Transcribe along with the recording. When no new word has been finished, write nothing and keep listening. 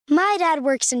My dad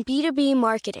works in B2B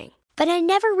marketing, but I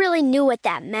never really knew what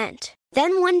that meant.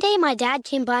 Then one day my dad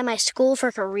came by my school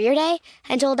for career day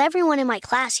and told everyone in my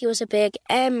class he was a big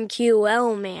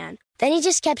MQL man. Then he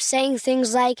just kept saying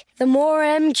things like, the more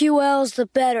MQLs, the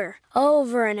better,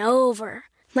 over and over.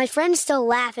 My friends still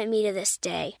laugh at me to this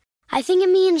day. I think it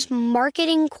means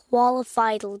marketing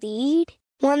qualified lead.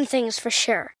 One thing's for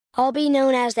sure, I'll be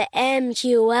known as the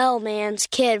MQL man's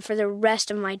kid for the rest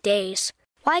of my days.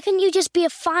 Why couldn't you just be a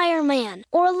fireman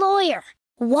or a lawyer?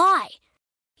 Why?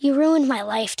 You ruined my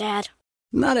life, Dad.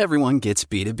 Not everyone gets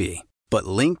B2B, but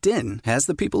LinkedIn has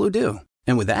the people who do.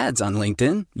 And with ads on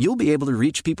LinkedIn, you'll be able to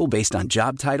reach people based on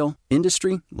job title,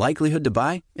 industry, likelihood to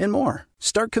buy, and more.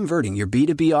 Start converting your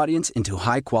B2B audience into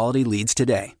high-quality leads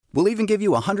today. We'll even give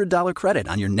you a $100 credit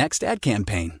on your next ad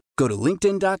campaign. Go to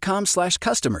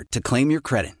linkedin.com/customer to claim your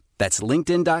credit. That's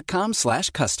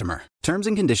linkedin.com/customer. Terms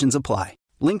and conditions apply.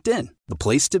 LinkedIn, the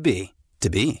place to be, to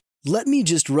be. "Let me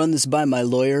just run this by my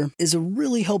lawyer" is a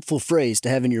really helpful phrase to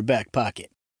have in your back pocket.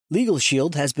 Legal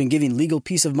Shield has been giving legal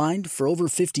peace of mind for over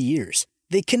 50 years.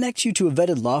 They connect you to a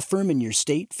vetted law firm in your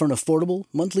state for an affordable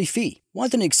monthly fee.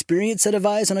 Want an experienced set of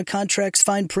eyes on a contract's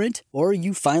fine print? Or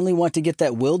you finally want to get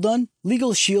that will done?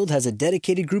 Legal Shield has a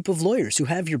dedicated group of lawyers who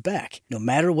have your back, no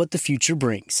matter what the future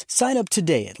brings. Sign up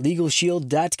today at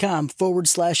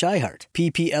LegalShield.com/iHeart.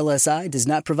 PPLSI does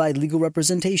not provide legal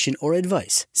representation or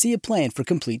advice. See a plan for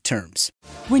complete terms.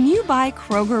 When you buy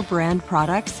Kroger brand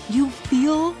products, you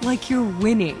feel like you're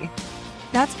winning.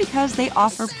 That's because they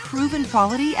offer proven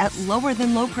quality at lower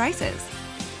than low prices.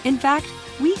 In fact,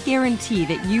 we guarantee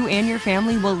that you and your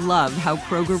family will love how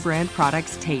Kroger brand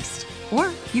products taste,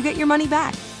 or you get your money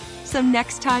back. So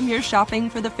next time you're shopping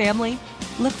for the family,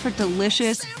 look for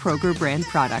delicious Kroger brand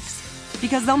products,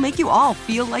 because they'll make you all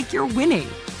feel like you're winning.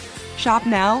 Shop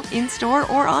now, in-store,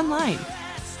 or online.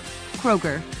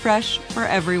 Kroger, fresh for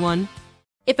everyone.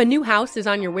 If a new house is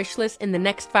on your wish list in the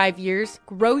next 5 years,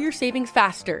 grow your savings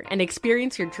faster and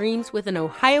experience your dreams with an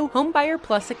Ohio Homebuyer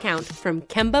Plus account from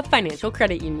Kemba Financial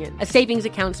Credit Union. A savings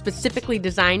account specifically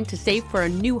designed to save for a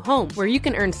new home, where you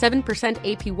can earn 7%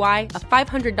 APY, a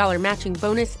 $500 matching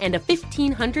bonus, and a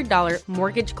 $1,500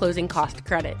 mortgage closing cost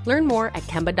credit. Learn more at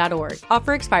Kemba.org.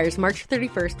 Offer expires March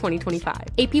 31st, 2025.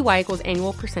 APY equals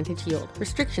annual percentage yield.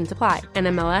 Restrictions apply.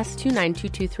 NMLS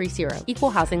 292230.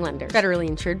 Equal housing lender. Federally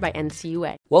insured by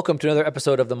NCUA. Welcome to another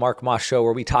episode of the Mark Moss Show,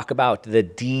 where we talk about the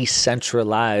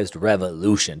decentralized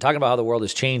revolution, talking about how the world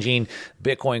is changing.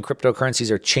 Bitcoin,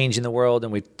 cryptocurrencies are changing the world,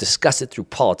 and we discuss it through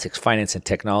politics, finance, and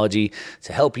technology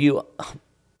to help you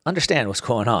understand what's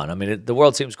going on. I mean, the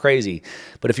world seems crazy,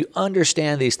 but if you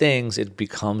understand these things, it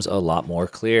becomes a lot more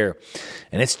clear.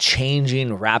 And it's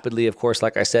changing rapidly, of course,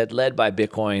 like I said, led by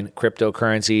Bitcoin,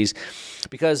 cryptocurrencies,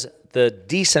 because the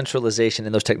decentralization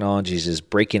in those technologies is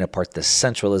breaking apart the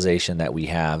centralization that we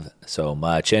have so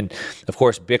much. And of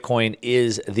course, Bitcoin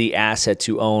is the asset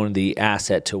to own, the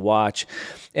asset to watch.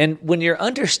 And when you're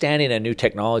understanding a new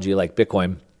technology like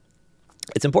Bitcoin,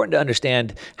 it's important to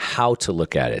understand how to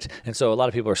look at it. And so a lot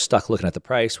of people are stuck looking at the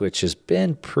price, which has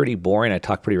been pretty boring. I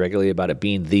talk pretty regularly about it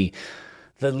being the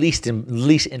least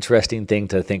interesting thing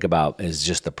to think about is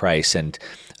just the price. And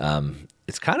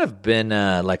it's kind of been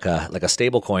like a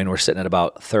stable coin. We're sitting at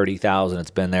about 30,000.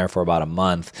 It's been there for about a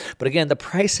month. But again, the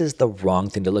price is the wrong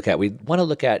thing to look at. We want to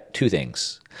look at two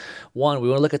things. One, we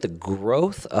want to look at the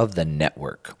growth of the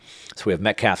network. So we have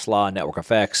Metcalfe's law, network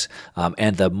effects,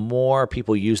 and the more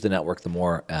people use the network, the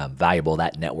more valuable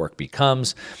that network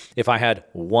becomes. If I had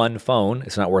one phone,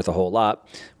 it's not worth a whole lot.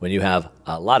 When you have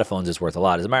a lot of phones, it's worth a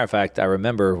lot. As a matter of fact, I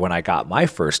remember when I got my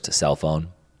first cell phone,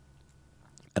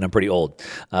 and I'm pretty old.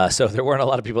 So there weren't a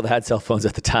lot of people that had cell phones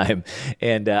at the time.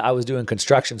 And I was doing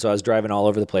construction, so I was driving all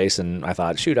over the place. And I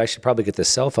thought, shoot, I should probably get this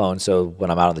cell phone so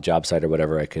when I'm out on the job site or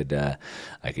whatever, I could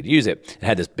use it. It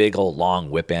had this big old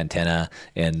long whip antenna.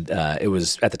 And it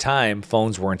was, at the time,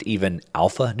 phones weren't even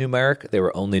alphanumeric. They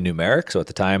were only numeric. So at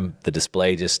the time, the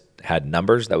display just had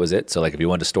numbers. That was it. So like if you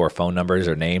wanted to store phone numbers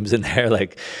or names in there,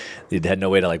 like you had no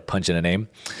way to like punch in a name.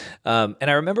 And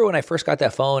I remember when I first got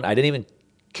that phone, I didn't even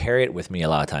carry it with me a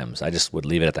lot of times. I just would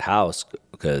leave it at the house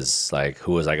because like,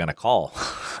 who was I going to call?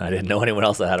 I didn't know anyone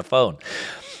else that had a phone.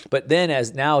 But then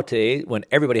as now today, when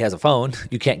everybody has a phone,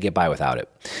 you can't get by without it.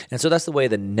 And so that's the way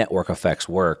the network effects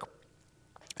work.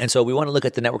 And so we want to look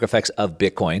at the network effects of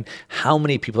Bitcoin. How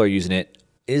many people are using it?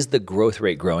 is the growth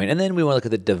rate growing? And then we want to look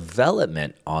at the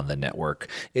development on the network.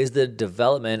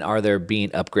 Are there being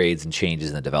upgrades and changes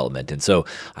in the development? And so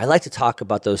I like to talk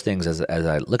about those things as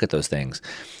I look at those things.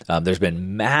 There's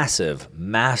been massive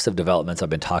developments. I've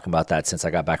been talking about that since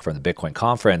I got back from the Bitcoin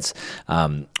conference,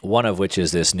 one of which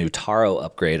is this new Taro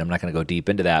upgrade. I'm not going to go deep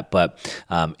into that, but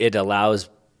it allows,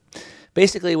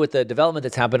 basically with the development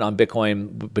that's happened on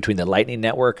Bitcoin between the Lightning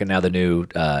Network and now the new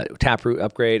Taproot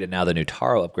upgrade and now the new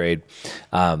Taro upgrade,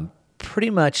 pretty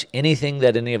much anything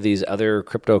that any of these other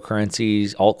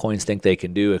cryptocurrencies, altcoins think they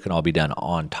can do, it can all be done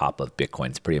on top of Bitcoin.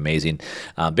 It's pretty amazing.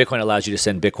 Bitcoin allows you to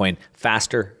send Bitcoin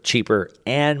faster, cheaper,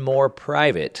 and more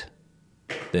private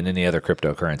than any other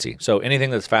cryptocurrency. So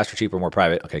anything that's faster, cheaper, more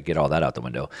private, okay, get all that out the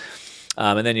window.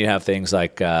 And then you have things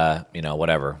like,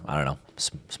 whatever, I don't know,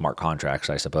 smart contracts,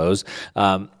 I suppose,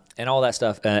 and all that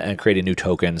stuff, and creating new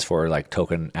tokens for like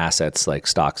token assets like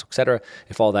stocks, et cetera.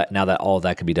 All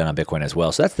that can be done on Bitcoin as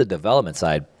well. So that's the development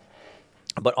side.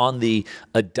 But on the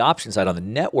adoption side, on the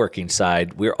networking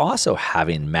side, we're also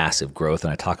having massive growth,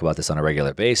 and I talk about this on a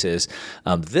regular basis.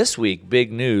 This week,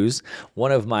 big news,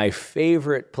 one of my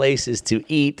favorite places to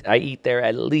eat, I eat there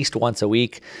at least once a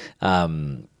week,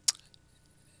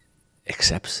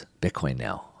 accepts Bitcoin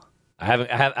now. I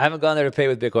haven't gone there to pay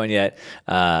with Bitcoin yet,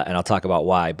 and I'll talk about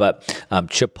why. But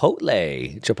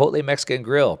Chipotle Mexican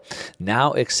Grill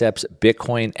now accepts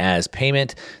Bitcoin as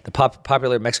payment. The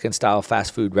popular Mexican-style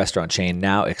fast food restaurant chain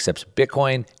now accepts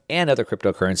Bitcoin and other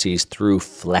cryptocurrencies through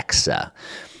Flexa,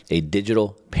 a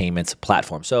digital payments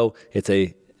platform. So it's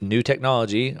a new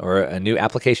technology or a new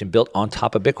application built on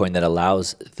top of Bitcoin that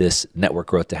allows this network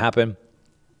growth to happen.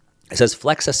 It says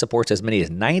Flexa supports as many as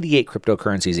 98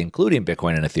 cryptocurrencies, including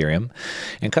Bitcoin and Ethereum,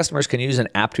 and customers can use an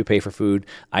app to pay for food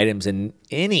items in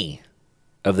any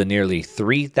of the nearly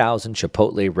 3,000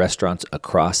 Chipotle restaurants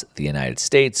across the United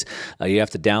States. You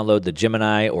have to download the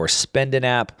Gemini or Spendin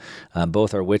app,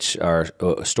 both of which are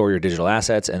store your digital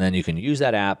assets, and then you can use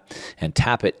that app and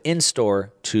tap it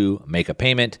in-store to make a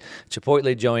payment.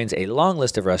 Chipotle joins a long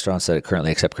list of restaurants that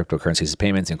currently accept cryptocurrencies as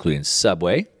payments, including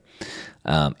Subway,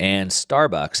 and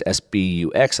Starbucks.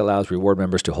 SBUX allows reward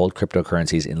members to hold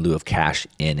cryptocurrencies in lieu of cash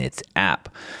in its app.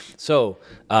 So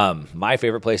my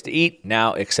favorite place to eat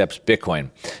now accepts Bitcoin.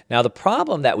 Now, the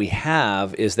problem that we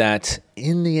have is that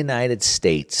in the United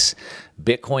States,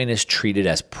 Bitcoin is treated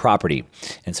as property.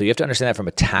 And so you have to understand that from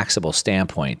a taxable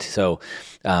standpoint. So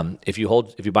if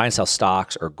you buy and sell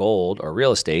stocks or gold or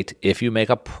real estate, if you make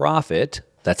a profit,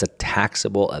 that's a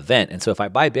taxable event. And so if I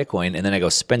buy Bitcoin and then I go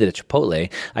spend it at Chipotle,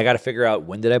 I got to figure out,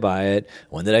 when did I buy it?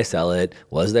 When did I sell it?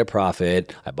 Was there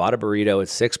profit? I bought a burrito at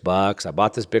 $6. I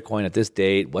bought this Bitcoin at this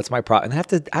date. What's my profit? And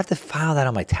I have to file that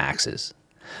on my taxes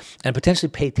and potentially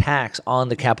pay tax on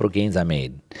the capital gains I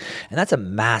made. And that's a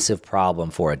massive problem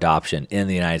for adoption in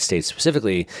the United States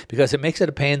specifically, because it makes it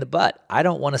a pain in the butt. I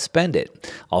don't want to spend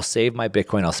it. I'll save my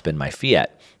Bitcoin. I'll spend my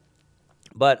fiat.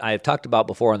 But I've talked about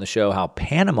before on the show how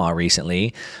Panama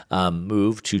recently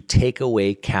moved to take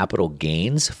away capital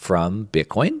gains from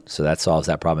Bitcoin. So that solves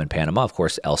that problem in Panama. Of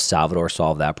course, El Salvador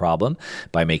solved that problem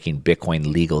by making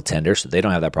Bitcoin legal tender, so they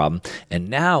don't have that problem. And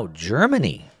now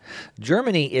Germany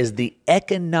is the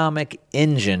economic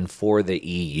engine for the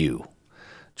EU.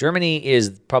 Germany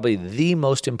is probably the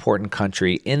most important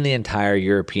country in the entire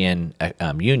European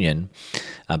Union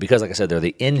because, like I said, they're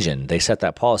the engine. They set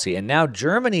that policy. And now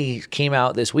Germany came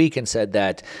out this week and said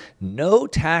that no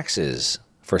taxes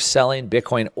for selling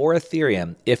Bitcoin or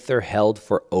Ethereum if they're held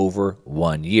for over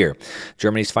 1 year.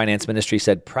 Germany's finance ministry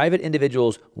said private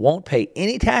individuals won't pay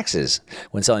any taxes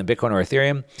when selling Bitcoin or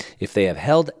Ethereum if they have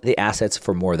held the assets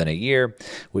for more than a year,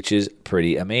 which is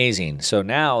pretty amazing. So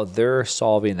now they're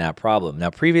solving that problem. Now,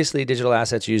 previously, digital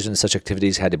assets used in such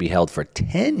activities had to be held for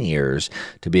 10 years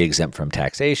to be exempt from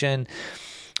taxation.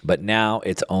 But now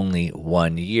it's only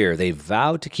 1 year. They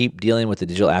vowed to keep dealing with the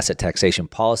digital asset taxation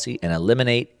policy and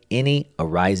eliminate any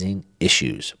arising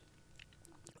issues.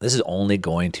 This is only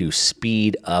going to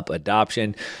speed up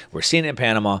adoption. We're seeing it in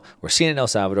Panama. We're seeing it in El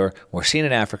Salvador. We're seeing it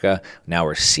in Africa. Now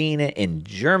we're seeing it in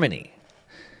Germany.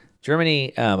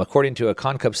 Germany, according to a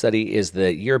Concub study, is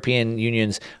the European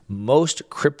Union's most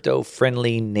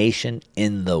crypto-friendly nation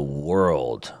in the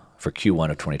world for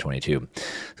Q1 of 2022.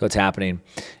 So it's happening.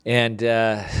 And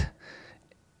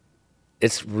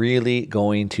it's really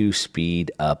going to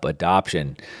speed up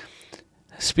adoption.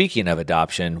 Speaking of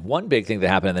adoption, one big thing that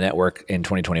happened in the network in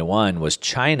 2021 was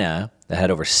China, that had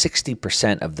over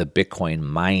 60% of the Bitcoin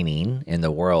mining in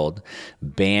the world,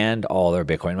 banned all their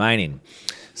Bitcoin mining.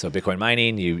 So Bitcoin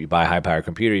mining, you buy a high-powered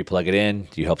computer, you plug it in,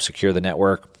 you help secure the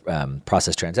network,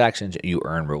 process transactions, you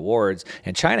earn rewards.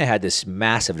 And China had this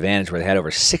massive advantage where they had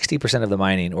over 60% of the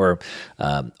mining, or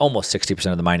almost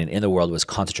 60% of the mining in the world was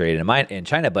concentrated in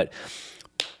China. But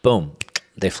boom,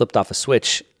 they flipped off a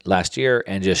switch last year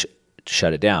and just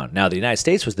shut it down. Now, the United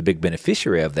States was the big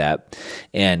beneficiary of that.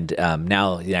 And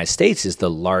now the United States is the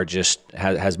largest,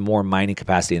 has more mining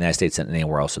capacity in the United States than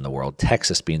anywhere else in the world,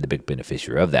 Texas being the big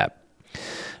beneficiary of that.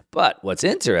 But what's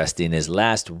interesting is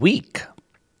last week,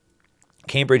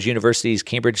 Cambridge University's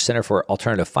Cambridge Center for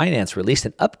Alternative Finance released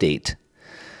an update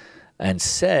and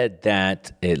said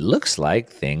that it looks like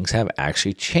things have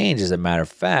actually changed. As a matter of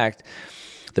fact,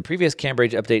 the previous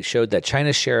Cambridge update showed that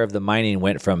China's share of the mining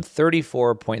went from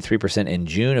 34.3% in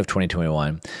June of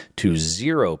 2021 to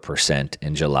 0%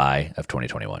 in July of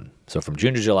 2021. So from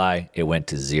June to July, it went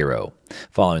to 0,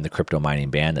 following the crypto mining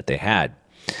ban that they had.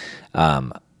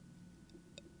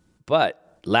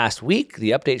 But last week,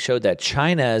 the update showed that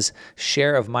China's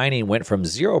share of mining went from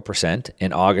 0%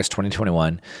 in August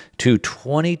 2021 to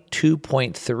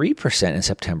 22.3% in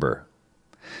September.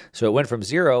 So it went from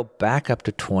 0 back up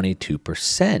to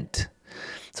 22%.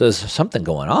 So there's something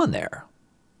going on there.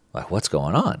 Like, what's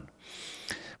going on?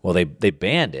 Well, they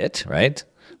banned it, right?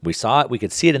 We saw it. We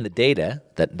could see it in the data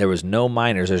that there was no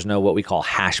miners. There's no what we call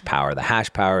hash power. The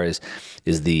hash power is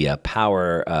the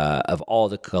power of all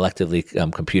the collectively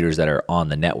computers that are on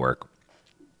the network.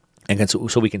 And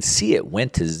so we can see it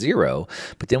went to 0,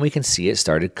 but then we can see it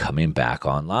started coming back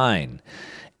online.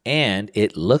 And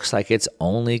it looks like it's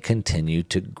only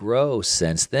continued to grow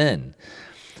since then.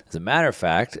 As a matter of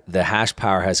fact, the hash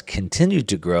power has continued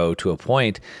to grow to a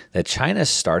point that China's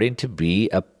starting to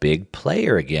be a big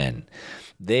player again.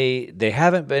 They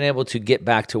haven't been able to get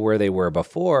back to where they were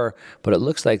before, but it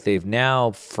looks like they've now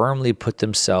firmly put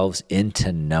themselves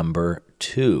into number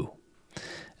 2.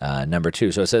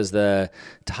 So it says to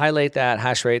highlight that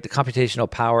hash rate, the computational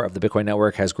power of the Bitcoin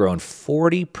network has grown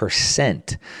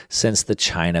 40% since the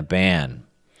China ban.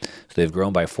 So they've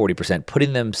grown by 40%,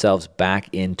 putting themselves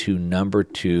back into number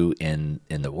 2 in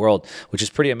the world, which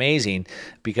is pretty amazing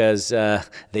because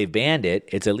they banned it.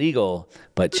 It's illegal,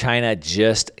 but China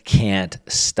just can't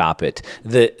stop it.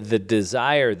 The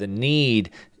desire, the need,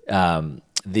 the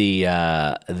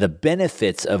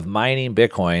benefits of mining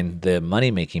Bitcoin, the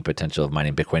money-making potential of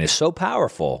mining Bitcoin is so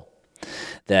powerful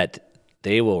that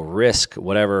they will risk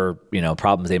whatever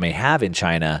problems they may have in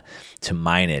China to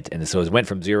mine it. And so it went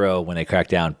from 0 when they cracked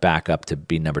down back up to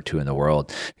be number 2 in the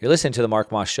world. You're listening to The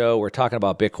Mark Moss Show. We're talking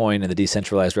about Bitcoin and the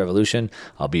decentralized revolution.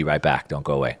 I'll be right back. Don't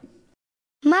go away.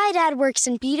 My dad works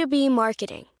in B2B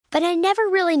marketing, but I never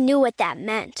really knew what that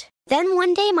meant. Then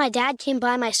one day my dad came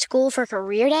by my school for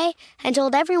career day and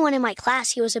told everyone in my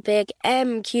class he was a big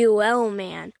MQL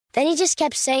man. Then he just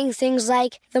kept saying things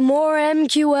like, the more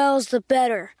MQLs, the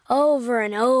better, over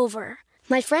and over.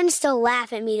 My friends still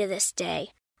laugh at me to this day.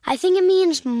 I think it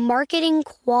means marketing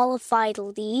qualified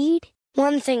lead.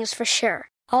 One thing's for sure,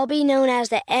 I'll be known as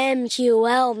the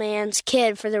MQL man's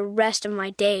kid for the rest of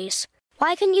my days.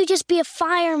 Why couldn't you just be a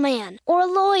fireman or a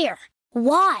lawyer?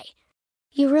 Why?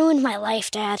 You ruined my life,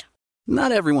 Dad.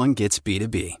 Not everyone gets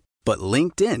B2B, but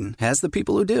LinkedIn has the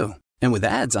people who do. And with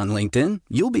ads on LinkedIn,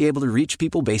 you'll be able to reach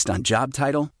people based on job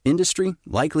title, industry,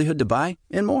 likelihood to buy,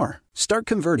 and more. Start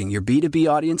converting your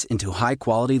B2B audience into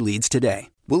high-quality leads today.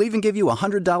 We'll even give you a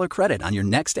 $100 credit on your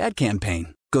next ad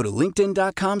campaign. Go to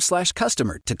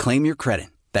linkedin.com/customer to claim your credit.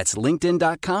 That's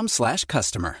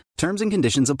linkedin.com/customer. Terms and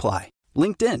conditions apply.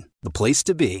 LinkedIn, the place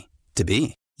to be, to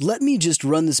be. Let me just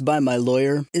run this by my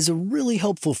lawyer is a really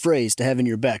helpful phrase to have in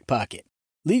your back pocket.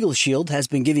 Legal Shield has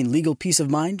been giving legal peace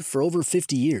of mind for over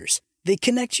 50 years. They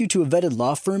connect you to a vetted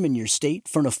law firm in your state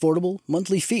for an affordable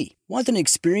monthly fee. Want an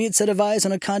experienced set of eyes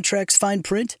on a contract's fine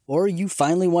print? Or you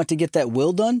finally want to get that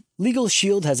will done? Legal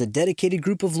Shield has a dedicated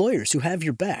group of lawyers who have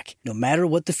your back, no matter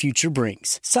what the future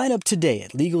brings. Sign up today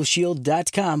at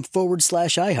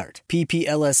LegalShield.com/iHeart.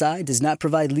 PPLSI does not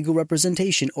provide legal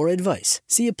representation or advice.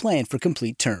 See a plan for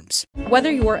complete terms.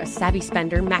 Whether you're a savvy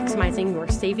spender maximizing your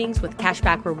savings with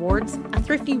cashback rewards, a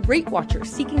thrifty rate watcher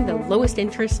seeking the lowest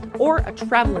interest, or a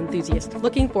travel enthusiast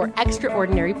looking for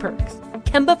extraordinary perks,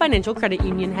 Kemba Financial Credit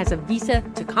Union has a visa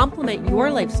to complement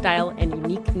your lifestyle and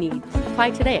unique needs.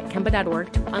 Apply today at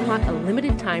Kemba.org to unlock a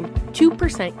limited time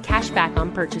 2% cash back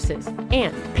on purchases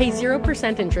and pay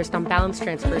 0% interest on balance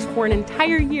transfers for an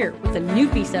entire year with a new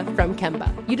visa from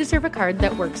Kemba. You deserve a card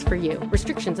that works for you.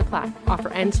 Restrictions apply. Offer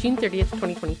ends June 30th,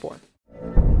 2024.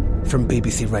 From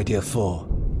BBC Radio 4,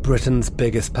 Britain's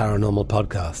biggest paranormal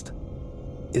podcast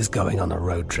is going on a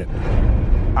road trip.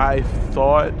 I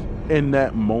thought in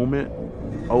that moment,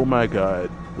 oh my God,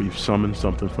 we've summoned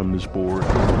something from this board.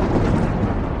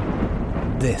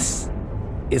 This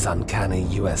is Uncanny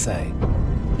USA.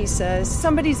 He says,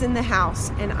 somebody's in the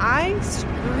house, and I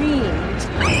screamed.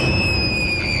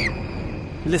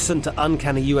 Listen to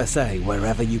Uncanny USA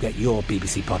wherever you get your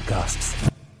BBC podcasts,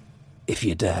 if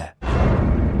you dare.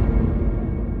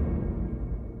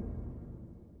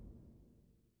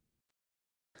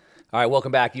 All right,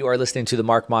 welcome back. You are listening to The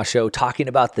Mark Moss Show, talking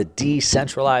about the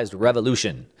decentralized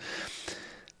revolution.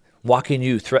 Walking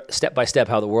you step by step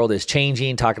how the world is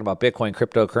changing, talking about Bitcoin,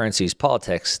 cryptocurrencies,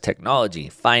 politics, technology,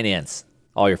 finance,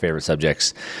 all your favorite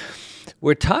subjects.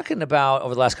 We're talking about,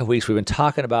 over the last couple weeks, we've been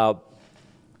talking about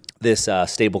this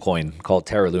stablecoin called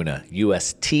Terra Luna,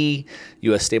 UST,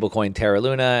 US stablecoin Terra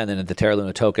Luna, and then the Terra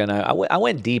Luna token. I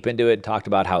went deep into it and talked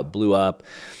about how it blew up.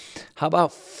 How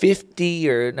about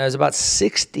it was about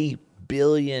 $60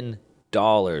 billion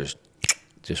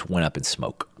just went up in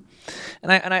smoke.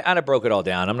 And I broke it all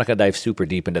down. I'm not going to dive super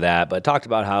deep into that, but talked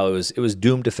about how it was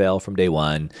doomed to fail from day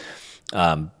one.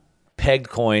 Pegged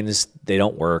coins, they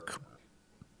don't work.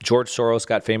 George Soros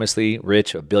got famously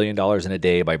rich, $1 billion in a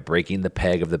day by breaking the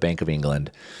peg of the Bank of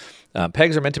England.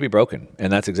 Pegs are meant to be broken,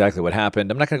 and that's exactly what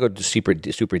happened. I'm not going to go super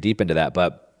deep into that,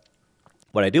 but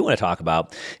what I do want to talk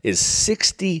about is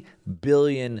 $60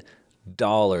 billion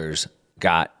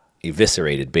got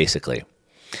eviscerated, basically.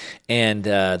 And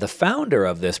the founder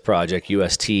of this project,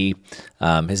 UST,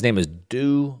 his name is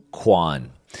Do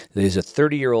Kwon. He's a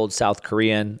 30-year-old South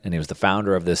Korean, and he was the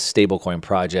founder of this stablecoin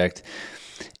project.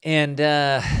 And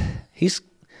he's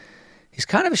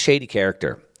kind of a shady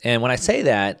character. And when I say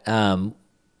that,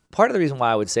 part of the reason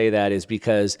why I would say that is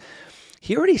because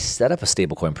he already set up a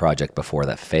stablecoin project before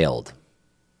that failed.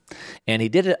 And he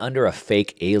did it under a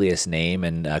fake alias name,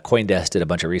 and CoinDesk did a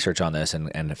bunch of research on this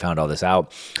and found all this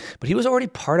out. But he was already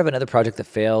part of another project that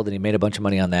failed, and he made a bunch of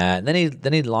money on that. And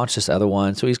then he launched this other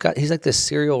one. So he's like this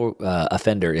serial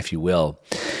offender, if you will.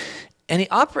 And he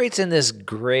operates in this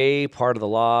gray part of the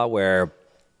law where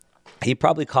he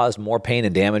probably caused more pain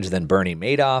and damage than Bernie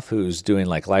Madoff, who's doing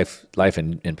like life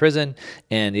in prison.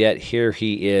 And yet here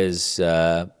he is.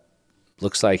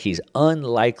 Looks like he's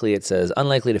unlikely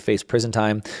to face prison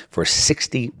time for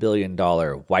 $60 billion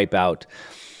wipeout,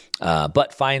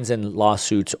 but fines and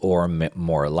lawsuits or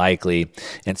more likely.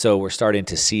 And so we're starting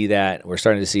to see that. We're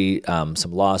starting to see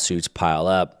some lawsuits pile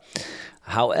up.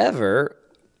 However,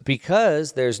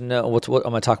 because there's no, I'm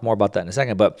going to talk more about that in a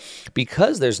second, but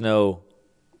because there's no,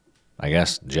 I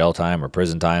guess, jail time or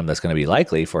prison time that's going to be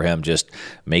likely for him just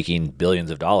making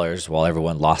billions of dollars while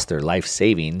everyone lost their life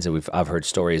savings. I've heard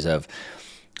stories of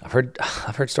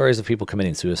people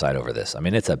committing suicide over this. I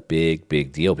mean, it's a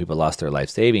big deal. People lost their life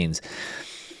savings,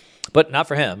 but not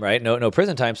for him, right? No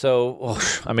prison time. So,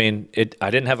 I mean,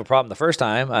 I didn't have a problem the first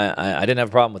time. I didn't have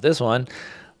a problem with this one.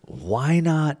 Why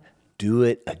not do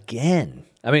it again?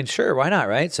 I mean, sure, why not,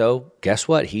 right? So guess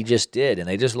what? He just did, and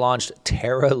they just launched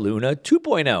Terra Luna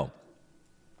 2.0.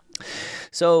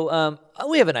 So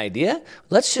we have an idea.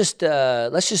 Let's just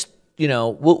we'll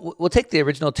take the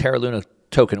original Terra Luna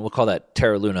token. We'll call that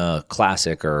Terra Luna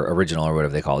Classic or Original or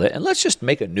whatever they called it, and let's just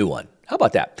make a new one. How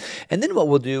about that? And then what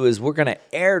we'll do is we're going to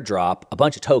airdrop a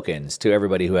bunch of tokens to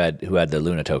everybody who had the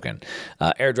Luna token.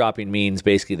 Airdropping means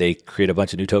basically they create a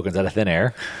bunch of new tokens out of thin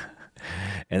air,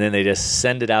 and then they just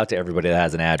send it out to everybody that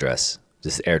has an address.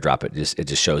 Just airdrop it. It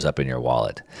just shows up in your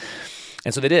wallet.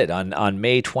 And so they did. On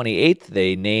May 28th,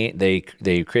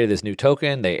 they created this new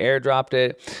token. They airdropped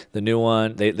it. The new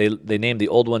one, they named the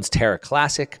old ones Terra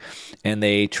Classic, and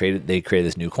they created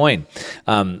this new coin.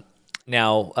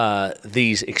 Now,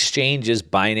 these exchanges,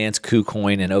 Binance,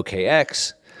 KuCoin, and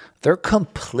OKX, they're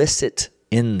complicit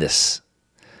in this.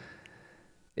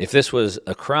 If this was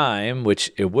a crime,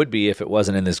 which it would be if it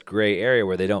wasn't in this gray area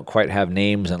where they don't quite have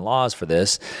names and laws for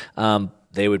this,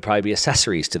 they would probably be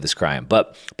accessories to this crime.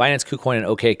 But Binance, KuCoin, and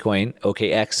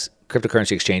OKX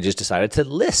cryptocurrency exchanges decided to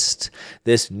list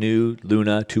this new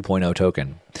Luna 2.0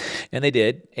 token. And they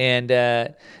did.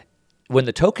 And when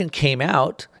the token came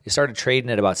out, it started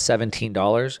trading at about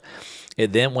 $17.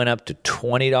 It then went up to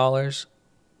 $20.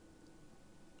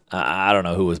 I don't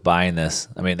know who was buying this.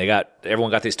 I mean,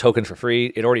 everyone got these tokens for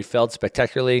free. It already fell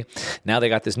spectacularly. Now they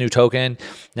got this new token.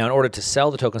 Now, in order to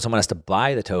sell the token, someone has to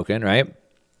buy the token, right?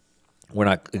 We're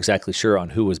not exactly sure on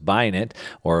who was buying it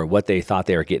or what they thought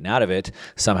they were getting out of it.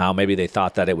 Somehow, maybe they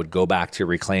thought that it would go back to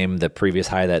reclaim the previous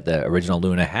high that the original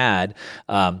Luna had.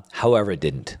 However, it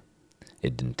didn't.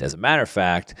 It didn't. As a matter of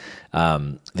fact,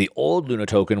 the old Luna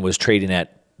token was trading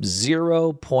at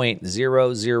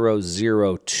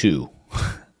 0.0002.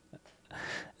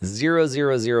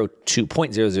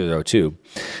 0.0002.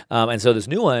 And so this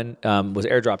new one was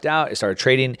airdropped out. It started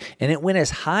trading, and it went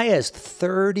as high as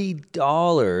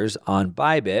 $30 on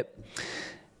Bybit.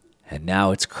 And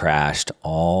now it's crashed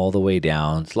all the way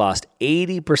down. It's lost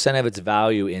 80% of its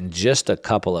value in just a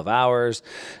couple of hours.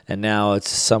 And now it's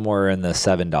somewhere in the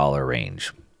 $7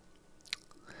 range.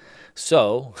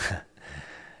 So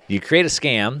you create a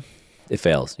scam, it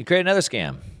fails. You create another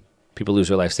scam, people lose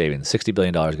their life savings. $60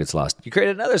 billion gets lost. You create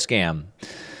another scam.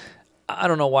 I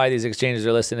don't know why these exchanges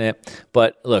are listing it,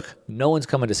 but look, no one's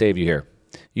coming to save you here.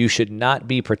 You should not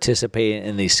be participating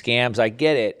in these scams. I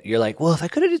get it. You're like, well, if I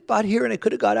could have just bought here and I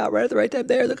could have got out right at the right time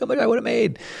there, look how much I would have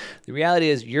made. The reality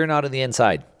is you're not on the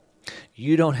inside.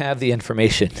 You don't have the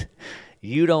information.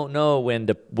 You don't know when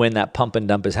that pump and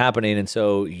dump is happening, and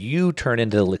so you turn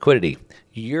into the liquidity.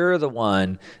 You're the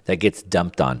one that gets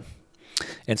dumped on.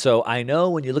 And so I know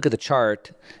when you look at the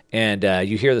chart and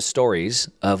you hear the stories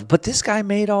of, but this guy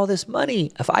made all this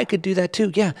money. If I could do that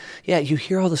too. Yeah, you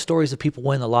hear all the stories of people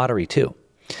winning the lottery too.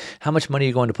 How much money are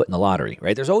you going to put in the lottery,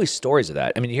 right? There's always stories of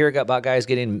that. I mean, you hear about guys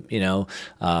getting, $50,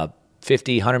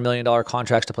 $100 million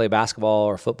contracts to play basketball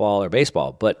or football or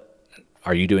baseball, but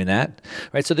are you doing that?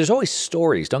 Right? So there's always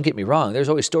stories. Don't get me wrong. There's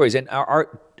always stories. And are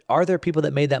there people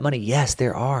that made that money? Yes,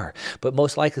 there are. But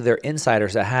most likely they're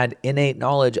insiders that had innate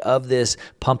knowledge of this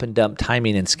pump and dump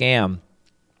timing and scam.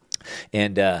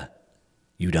 And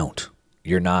you don't.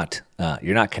 You're not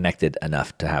connected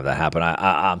enough to have that happen.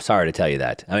 I'm sorry to tell you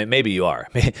that. I mean, maybe you are.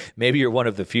 Maybe you're one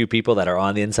of the few people that are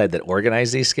on the inside that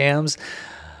organize these scams.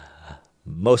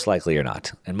 Most likely you're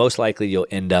not. And most likely you'll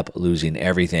end up losing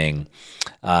everything.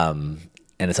 And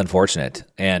it's unfortunate.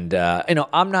 And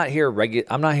I'm not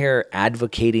here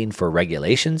advocating for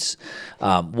regulations.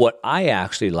 What I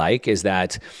actually like is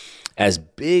that as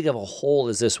big of a hole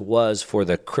as this was for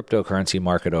the cryptocurrency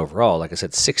market overall, like I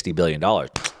said, $60 billion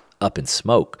up in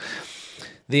smoke,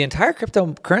 the entire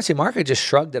cryptocurrency market just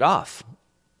shrugged it off.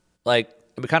 Like,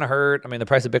 it kind of hurt. I mean, the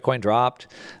price of Bitcoin dropped.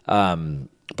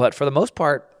 But for the most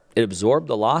part, it absorbed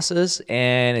the losses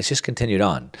and it's just continued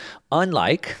on.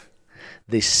 Unlike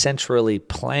the centrally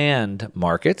planned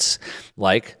markets,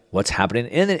 like what's happening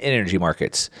in the energy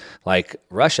markets, like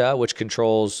Russia, which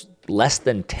controls less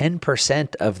than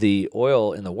 10% of the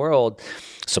oil in the world,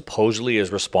 supposedly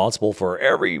is responsible for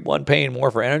everyone paying more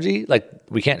for energy. Like,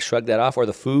 we can't shrug that off. Or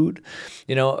the food,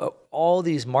 all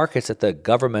these markets that the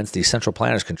governments, these central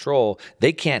planners control,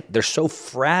 they're so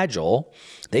fragile,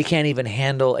 they can't even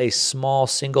handle a small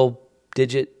single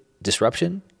digit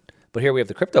disruption. But here we have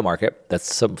the crypto market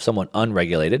that's somewhat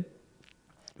unregulated.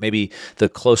 Maybe the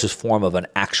closest form of an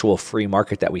actual free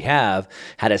market that we have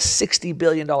had a $60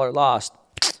 billion loss,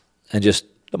 and just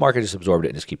the market just absorbed it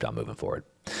and just kept on moving forward.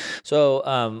 So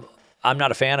I'm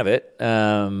not a fan of it.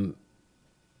 I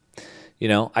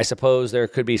suppose there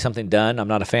could be something done. I'm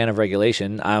not a fan of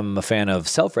regulation. I'm a fan of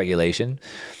self-regulation.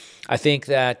 I think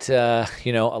that, a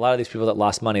lot of these people that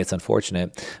lost money, it's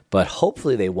unfortunate, but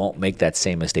hopefully they won't make that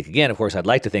same mistake again. Of course, I'd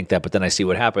like to think that, but then I see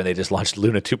what happened. They just launched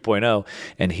Luna 2.0,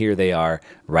 and here they are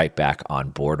right back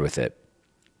on board with it.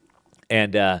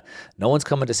 And no one's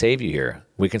coming to save you here.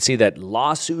 We can see that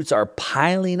lawsuits are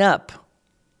piling up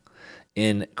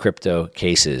in crypto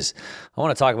cases. I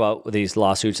want to talk about these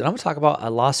lawsuits, and I'm going to talk about a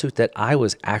lawsuit that I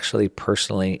was actually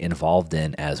personally involved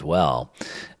in as well.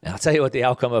 And I'll tell you what the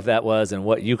outcome of that was and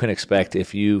what you can expect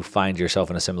if you find yourself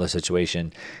in a similar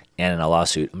situation and in a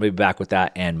lawsuit. I'm going to be back with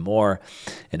that and more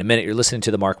in a minute. You're listening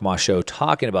to The Mark Moss Show,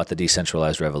 talking about the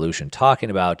decentralized revolution, talking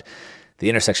about the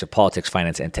intersection of politics,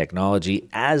 finance, and technology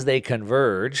as they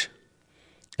converge,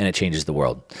 and it changes the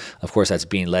world. Of course, that's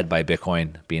being led by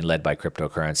Bitcoin, being led by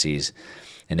cryptocurrencies.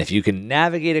 And if you can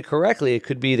navigate it correctly, it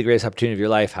could be the greatest opportunity of your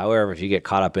life. However, if you get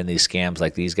caught up in these scams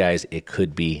like these guys, it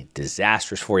could be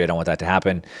disastrous for you. I don't want that to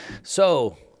happen.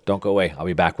 So don't go away. I'll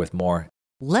be back with more.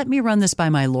 "Let me run this by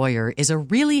my lawyer" is a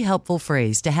really helpful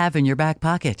phrase to have in your back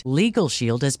pocket. Legal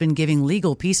Shield has been giving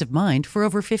legal peace of mind for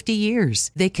over 50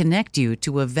 years. They connect you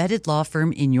to a vetted law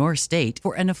firm in your state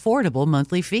for an affordable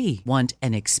monthly fee. Want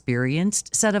an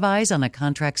experienced set of eyes on a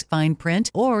contract's fine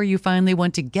print? Or you finally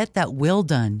want to get that will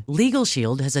done? Legal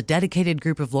Shield has a dedicated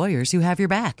group of lawyers who have your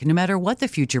back, no matter what the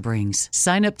future brings.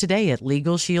 Sign up today at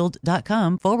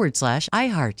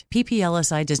LegalShield.com/iHeart.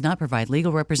 PPLSI does not provide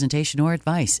legal representation or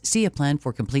advice. See a plan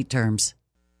for complete terms.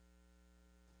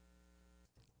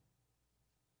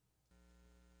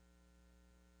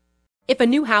 If a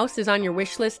new house is on your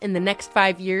wish list in the next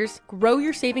 5 years, grow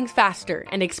your savings faster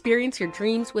and experience your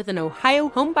dreams with an Ohio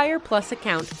Homebuyer Plus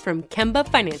account from Kemba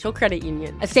Financial Credit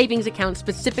Union. A savings account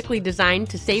specifically designed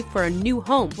to save for a new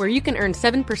home, where you can earn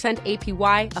 7%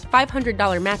 APY, a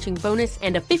 $500 matching bonus,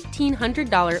 and a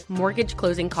 $1,500 mortgage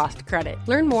closing cost credit.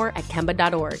 Learn more at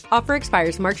Kemba.org. Offer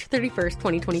expires March 31st,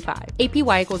 2025.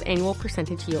 APY equals annual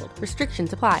percentage yield.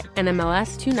 Restrictions apply.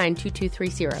 NMLS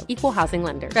 292230. Equal housing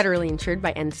lender. Federally insured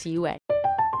by NCUA.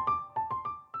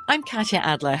 I'm Katya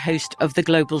Adler, host of The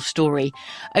Global Story.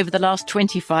 Over the last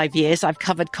 25 years, I've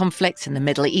covered conflicts in the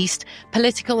Middle East,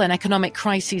 political and economic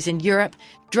crises in Europe,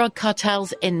 drug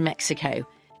cartels in Mexico.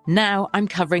 Now I'm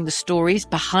covering the stories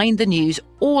behind the news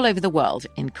all over the world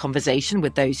in conversation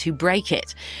with those who break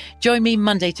it. Join me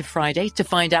Monday to Friday to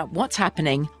find out what's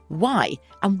happening, why,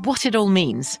 and what it all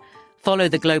means. Follow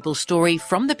The Global Story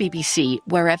from the BBC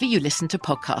wherever you listen to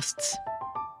podcasts.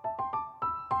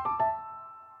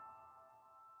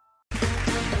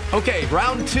 Okay,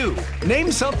 round two.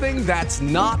 Name something that's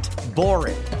not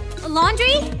boring. A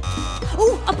laundry?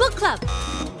 Ooh, a book club.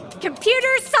 Computer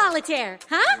solitaire,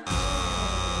 huh?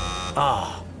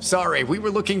 Ah, sorry, we were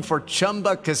looking for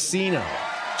Chumba Casino.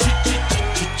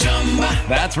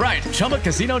 That's right,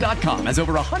 ChumbaCasino.com has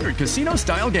over 100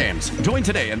 casino-style games. Join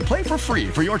today and play for free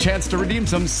for your chance to redeem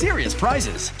some serious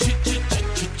prizes.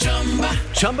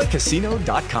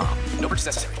 ChumbaCasino.com. No purchase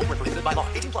necessary. Void where prohibited by law.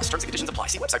 18+. Terms and conditions apply.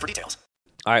 See website for details.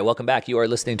 All right, welcome back. You are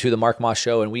listening to The Mark Moss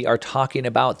Show, and we are talking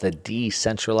about the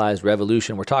decentralized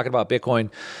revolution. We're talking about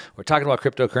Bitcoin. We're talking about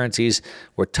cryptocurrencies.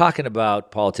 We're talking about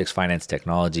politics, finance,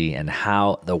 technology, and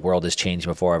how the world is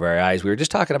changing before our very eyes. We were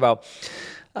talking about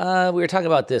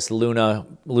this Luna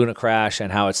crash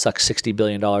and how it sucked $60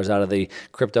 billion out of the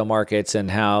crypto markets,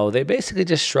 and how they basically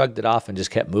just shrugged it off and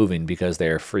just kept moving because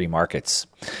they're free markets.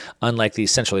 Unlike these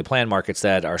centrally planned markets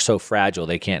that are so fragile,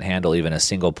 they can't handle even a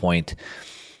single point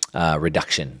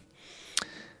reduction.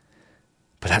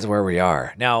 But that's where we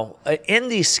are now. In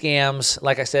these scams,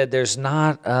 like I said, there's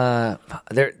not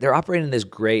they're operating in this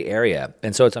gray area,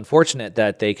 and so it's unfortunate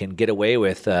that they can get away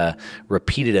with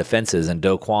repeated offenses. And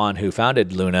Do Kwon, who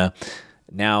founded Luna,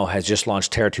 now has just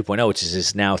launched Terra 2.0, which is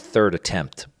his now third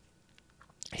attempt.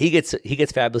 He gets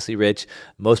fabulously rich.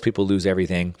 Most people lose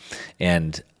everything,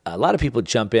 and a lot of people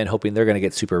jump in hoping they're going to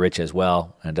get super rich as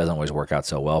well, and it doesn't always work out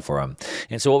so well for them.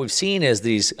 And so what we've seen is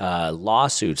these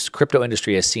lawsuits. Crypto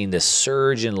industry has seen this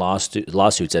surge in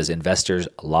lawsuits as investors'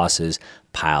 losses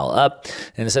pile up.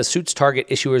 And it says suits target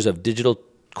issuers of digital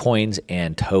coins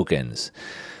and tokens.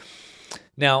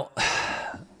 Now,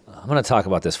 I'm going to talk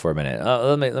about this for a minute.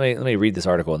 Let me read this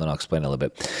article, and then I'll explain it a little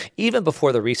bit. Even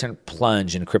before the recent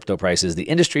plunge in crypto prices, the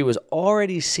industry was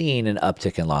already seeing an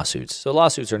uptick in lawsuits. So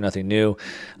lawsuits are nothing new.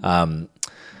 An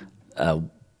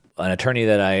attorney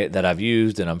that I've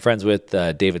used and I'm friends with,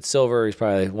 David Silver, he's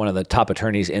probably one of the top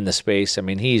attorneys in the space. I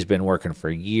mean, he's been working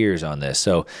for years on this.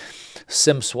 So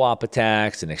SIM swap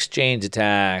attacks and exchange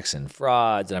attacks and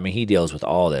frauds. And I mean, he deals with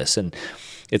all this. And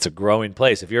it's a growing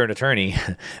place. If you're an attorney,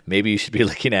 maybe you should be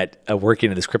looking at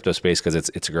working in this crypto space because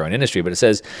it's a growing industry. But it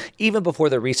says, even before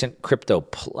the recent crypto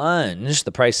plunge,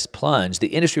 the price plunge, the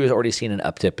industry was already seeing an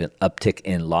uptick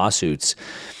in lawsuits.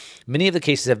 Many of the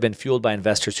cases have been fueled by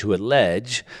investors who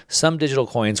allege some digital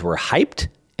coins were hyped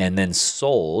and then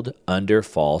sold under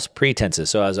false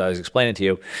pretenses. So as I was explaining to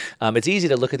you, it's easy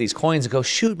to look at these coins and go,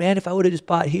 shoot, man, if I would have just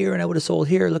bought here and I would have sold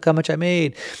here, look how much I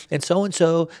made. And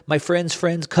so, my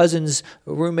friends, cousins,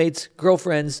 roommates,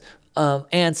 girlfriends,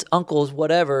 aunts, uncles,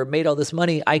 whatever, made all this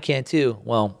money, I can too.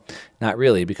 Well, not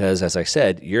really, because as I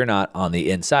said, you're not on the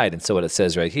inside. And so what it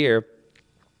says right here,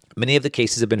 many of the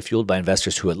cases have been fueled by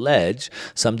investors who allege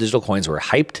some digital coins were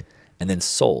hyped and then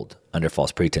sold under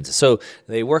false pretenses. So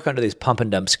they work under these pump and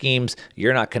dump schemes.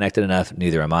 You're not connected enough,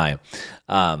 neither am I.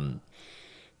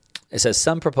 It says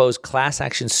some proposed class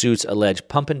action suits allege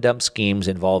pump and dump schemes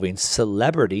involving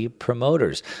celebrity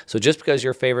promoters. So just because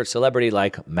your favorite celebrity,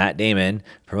 like Matt Damon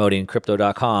promoting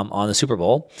Crypto.com on the Super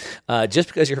Bowl, just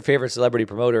because your favorite celebrity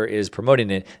promoter is promoting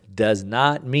it does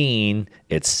not mean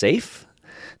it's safe,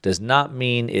 does not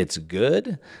mean it's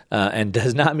good, and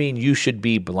does not mean you should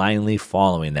be blindly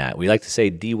following that. We like to say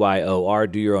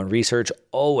DYOR, do your own research,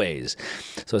 always.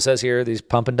 So it says here, these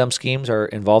pump and dump schemes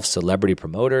involve celebrity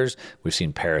promoters. We've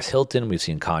seen Paris Hilton, we've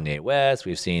seen Kanye West,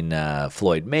 we've seen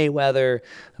Floyd Mayweather.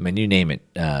 I mean, you name it,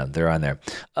 they're on there.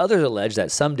 Others allege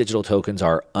that some digital tokens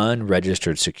are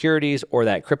unregistered securities or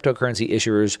that cryptocurrency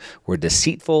issuers were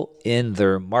deceitful in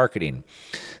their marketing.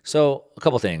 So a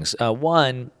couple things.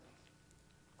 One,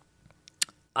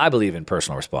 I believe in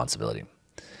personal responsibility.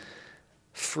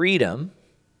 Freedom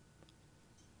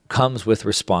comes with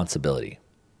responsibility.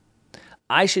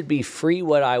 I should be free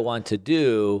what I want to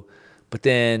do, but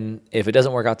then if it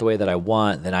doesn't work out the way that I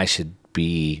want, then I should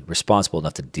be responsible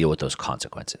enough to deal with those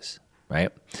consequences,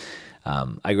 right?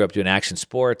 I grew up doing action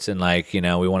sports and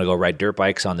we want to go ride dirt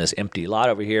bikes on this empty lot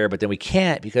over here, but then we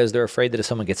can't because they're afraid that if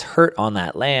someone gets hurt on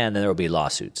that land, then there will be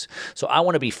lawsuits. So I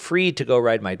want to be free to go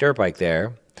ride my dirt bike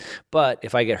there. But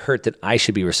if I get hurt, then I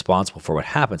should be responsible for what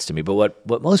happens to me. But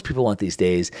what most people want these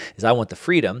days is I want the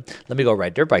freedom. Let me go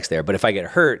ride dirt bikes there. But if I get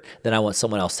hurt, then I want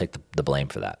someone else to take the blame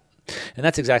for that. And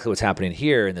that's exactly what's happening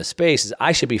here in this space is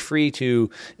I should be free to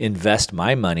invest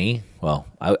my money. Well,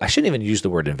 I shouldn't even use the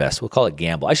word invest. We'll call it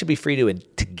gamble. I should be free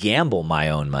to gamble my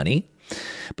own money.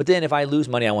 But then if I lose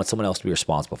money, I want someone else to be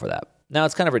responsible for that. Now,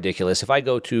 it's kind of ridiculous. If I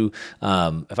go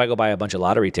buy a bunch of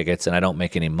lottery tickets and I don't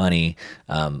make any money,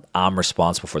 I'm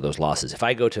responsible for those losses. If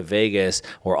I go to Vegas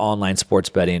or online sports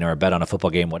betting or bet on a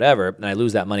football game, whatever, and I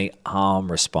lose that money, I'm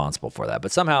responsible for that.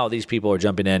 But somehow these people are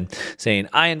jumping in saying,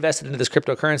 I invested into this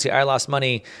cryptocurrency, I lost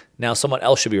money, now someone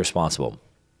else should be responsible.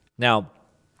 Now,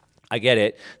 I get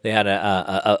it. They had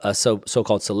a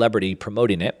so-called celebrity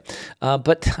promoting it.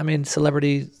 But,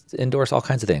 celebrities endorse all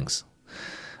kinds of things.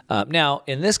 Now,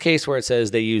 in this case where it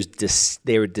says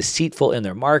they were deceitful in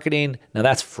their marketing, now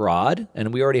that's fraud,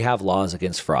 and we already have laws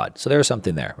against fraud. So there's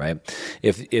something there, right?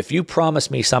 If you promise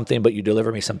me something but you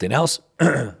deliver me something else,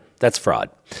 that's fraud.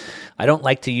 I don't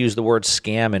like to use the word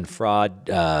scam and fraud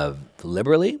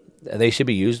liberally. They should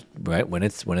be used right when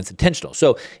it's intentional.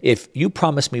 So if you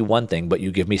promise me one thing but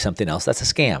you give me something else, that's a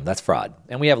scam. That's fraud,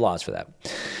 and we have laws for that.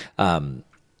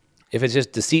 If it's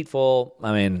just deceitful,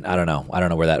 I don't know. I don't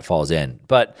know where that falls in.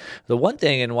 But the one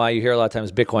thing and why you hear a lot of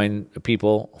times Bitcoin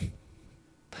people,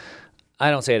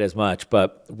 I don't say it as much,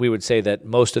 but we would say that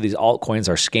most of these altcoins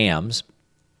are scams,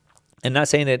 and not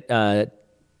saying it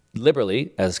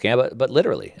liberally as a scam, but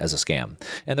literally as a scam.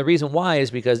 And the reason why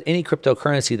is because any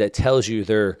cryptocurrency that tells you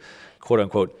they're quote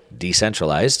unquote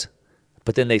decentralized,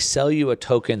 but then they sell you a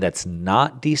token that's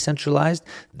not decentralized,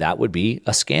 that would be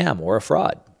a scam or a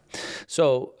fraud.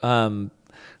 So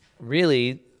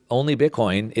really only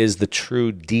Bitcoin is the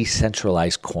true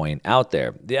decentralized coin out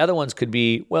there. The other ones could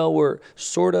be, well, we're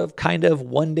sort of, kind of,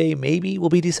 one day maybe will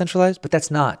be decentralized, but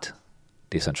that's not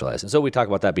decentralized. And so we talk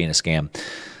about that being a scam.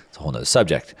 It's a whole nother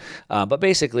subject. But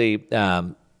basically,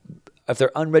 if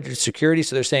they're unregistered securities,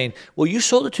 so they're saying, well, you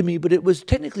sold it to me, but it was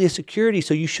technically a security,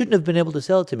 so you shouldn't have been able to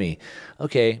sell it to me.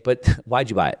 Okay, but why'd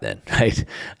you buy it then, right?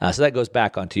 So that goes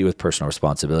back onto you with personal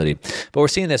responsibility. But we're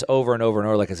seeing this over and over and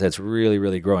over. Like I said, it's really,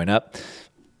 really growing up,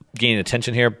 gaining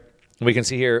attention here. We can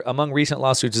see here, among recent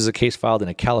lawsuits is a case filed in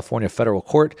a California federal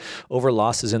court over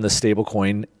losses in the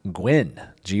stablecoin Gwen,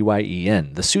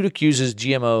 G-Y-E-N. The suit accuses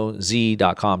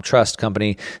GMOZ.com Trust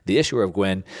Company, the issuer of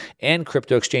Gwen, and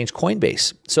crypto exchange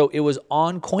Coinbase. So it was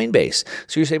on Coinbase.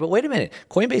 So you say, but wait a minute,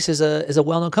 Coinbase is a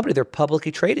well-known company. They're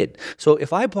publicly traded. So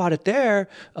if I bought it there,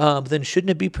 then shouldn't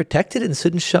it be protected and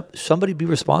shouldn't somebody be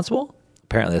responsible?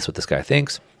 Apparently that's what this guy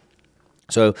thinks.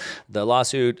 So the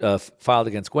lawsuit filed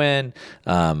against Gwen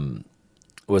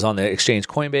was on the exchange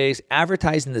Coinbase,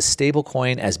 advertising the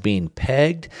stablecoin as being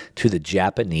pegged to the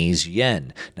Japanese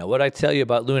yen. Now, what I tell you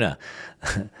about Luna,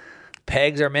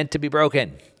 pegs are meant to be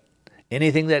broken.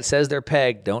 Anything that says they're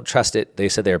pegged, don't trust it. They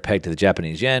said they were pegged to the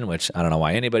Japanese yen, which I don't know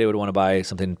why anybody would want to buy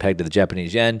something pegged to the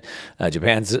Japanese yen.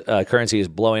 Japan's currency is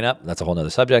blowing up. That's a whole other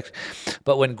subject.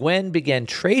 But when Gwen began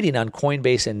trading on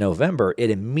Coinbase in November, it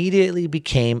immediately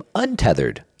became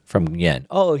untethered from yen.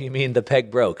 Oh, you mean the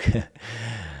peg broke.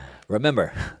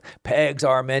 Remember, pegs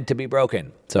are meant to be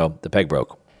broken. So the peg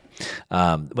broke.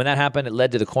 When that happened, it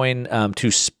led to the coin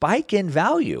to spike in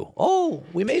value. Oh,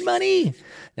 we made money.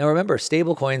 Now remember,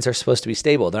 stable coins are supposed to be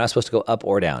stable. They're not supposed to go up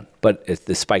or down. But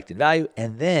it spiked in value,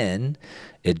 and then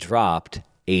it dropped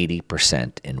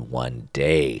 80% in one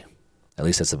day. At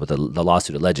least that's what the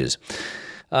lawsuit alleges.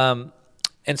 And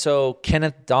so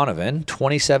Kenneth Donovan,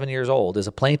 27 years old, is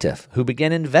a plaintiff who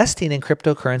began investing in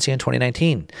cryptocurrency in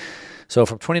 2019. So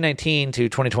from 2019 to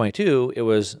 2022, it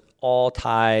was all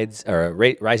tides, or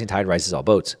rising tide rises all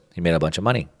boats. He made a bunch of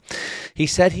money. He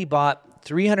said he bought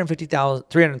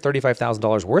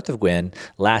 $335,000 worth of Gwen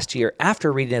last year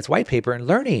after reading its white paper and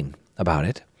learning about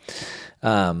it.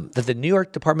 That the New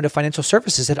York Department of Financial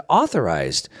Services had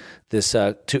authorized this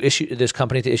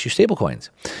company to issue stablecoins.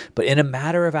 But in a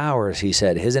matter of hours, he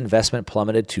said his investment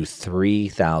plummeted to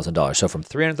 $3,000. So from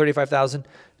 $335,000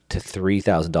 to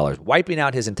 $3,000, wiping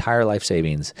out his entire life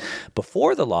savings.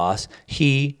 Before the loss,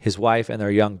 he, his wife, and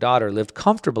their young daughter lived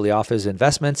comfortably off his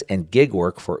investments and gig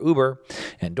work for Uber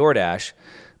and DoorDash,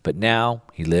 but now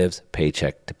he lives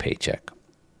paycheck to paycheck.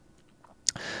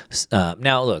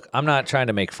 Now, look, I'm not trying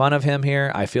to make fun of him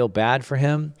here. I feel bad for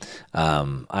him.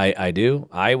 I do.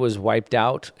 I was wiped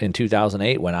out in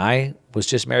 2008 when I was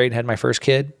just married and had my first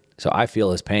kid. So I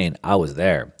feel his pain. I was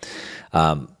there.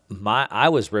 I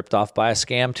was ripped off by a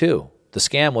scam too. The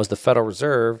scam was the Federal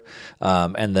Reserve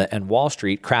and Wall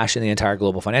Street crashing the entire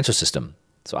global financial system.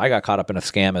 So I got caught up in a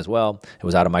scam as well. It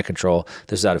was out of my control.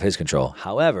 This is out of his control.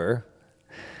 However,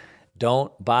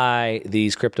 don't buy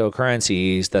these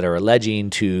cryptocurrencies that are alleging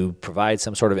to provide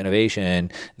some sort of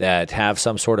innovation that have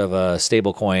some sort of a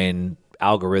stablecoin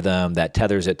algorithm that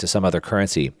tethers it to some other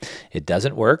currency. It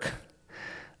doesn't work.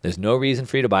 There's no reason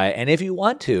for you to buy it. And if you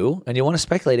want to, and you want to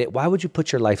speculate it, why would you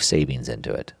put your life savings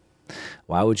into it?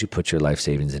 Why would you put your life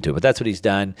savings into it? But that's what he's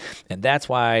done. And that's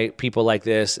why people like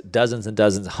this, dozens and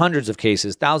dozens, hundreds of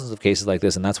cases, thousands of cases like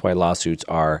this, and that's why lawsuits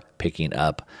are picking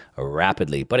up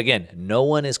rapidly. But again, no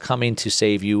one is coming to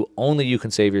save you. Only you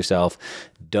can save yourself.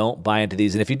 Don't buy into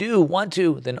these. And if you do want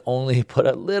to, then only put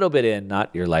a little bit in,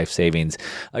 not your life savings.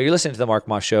 You're listening to The Mark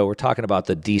Moss Show. We're talking about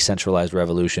the decentralized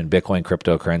revolution, Bitcoin,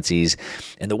 cryptocurrencies,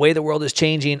 and the way the world is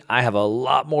changing. I have a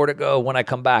lot more to go when I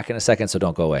come back in a second, so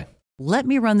don't go away. "Let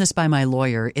me run this by my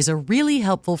lawyer" is a really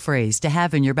helpful phrase to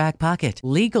have in your back pocket.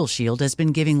 Legal Shield has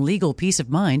been giving legal peace of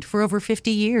mind for over 50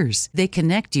 years. They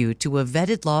connect you to a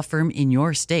vetted law firm in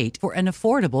your state for an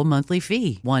affordable monthly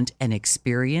fee. Want an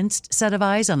experienced set of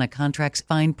eyes on a contract's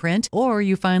fine print? Or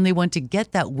you finally want to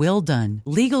get that will done?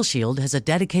 Legal Shield has a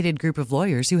dedicated group of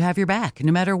lawyers who have your back,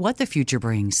 no matter what the future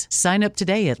brings. Sign up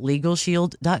today at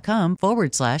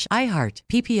LegalShield.com/iHeart.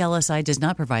 PPLSI does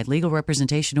not provide legal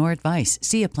representation or advice.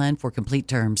 See a plan for complete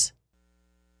terms.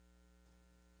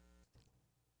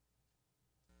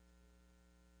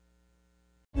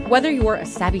 Whether you're a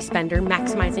savvy spender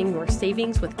maximizing your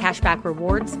savings with cashback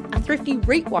rewards, a thrifty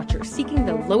rate watcher seeking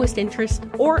the lowest interest,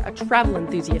 or a travel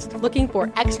enthusiast looking for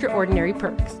extraordinary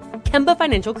perks, Kemba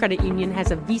Financial Credit Union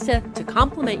has a visa to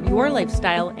complement your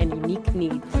lifestyle and unique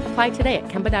needs. Apply today at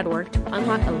Kemba.org to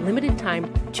unlock a limited time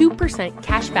 2%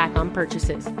 cash back on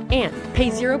purchases and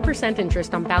pay 0%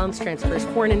 interest on balance transfers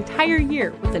for an entire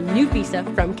year with a new visa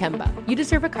from Kemba. You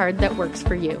deserve a card that works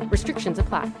for you. Restrictions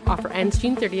apply. Offer ends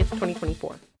June 30th,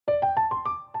 2024.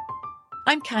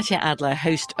 I'm Katya Adler,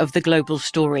 host of The Global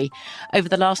Story. Over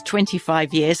the last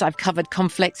 25 years, I've covered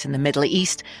conflicts in the Middle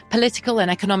East, political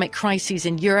and economic crises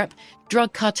in Europe,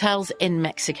 drug cartels in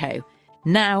Mexico.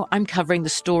 Now I'm covering the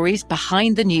stories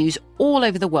behind the news all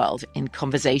over the world in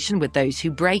conversation with those who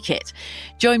break it.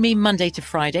 Join me Monday to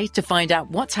Friday to find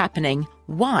out what's happening,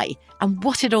 why, and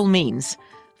what it all means.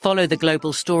 Follow The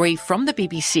Global Story from the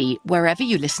BBC wherever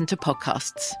you listen to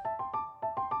podcasts.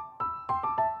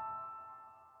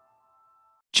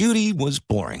 Judy was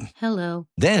boring. Hello.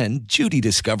 Then Judy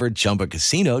discovered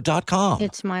ChumbaCasino.com.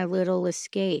 It's my little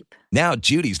escape. Now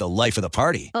Judy's the life of the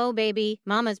party. Oh, baby,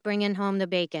 mama's bringing home the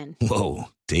bacon. Whoa,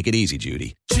 take it easy,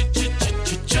 Judy.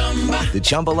 The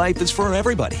Chumba life is for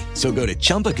everybody. So go to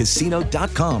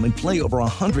ChumbaCasino.com and play over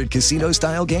 100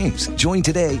 casino-style games. Join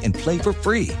today and play for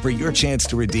free for your chance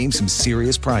to redeem some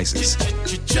serious prizes.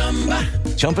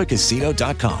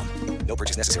 ChumbaCasino.com. No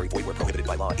purchase necessary. Void where prohibited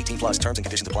by law. 18 plus terms and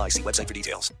conditions apply. See website for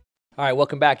details. All right,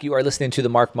 welcome back. You are listening to The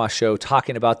Mark Moss Show,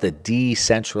 talking about the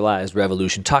decentralized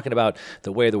revolution, talking about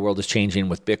the way the world is changing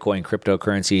with Bitcoin,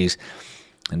 cryptocurrencies,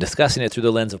 and discussing it through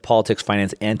the lens of politics,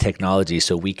 finance, and technology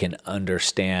so we can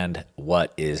understand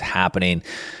what is happening.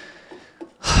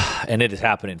 And it is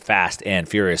happening fast and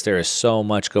furious. There is so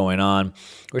much going on.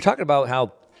 We're talking about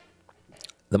how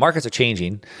the markets are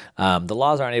changing, the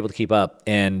laws aren't able to keep up,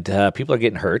 and people are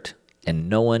getting hurt. And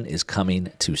no one is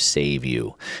coming to save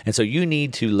you. And so you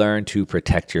need to learn to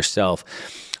protect yourself.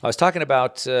 I was talking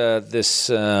about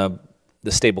the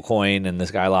stable coin, and this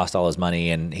guy lost all his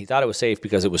money, and he thought it was safe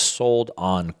because it was sold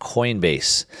on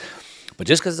Coinbase. But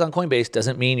just because it's on Coinbase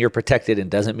doesn't mean you're protected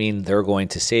and doesn't mean they're going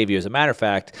to save you. As a matter of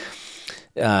fact,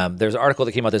 there's an article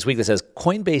that came out this week that says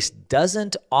Coinbase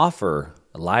doesn't offer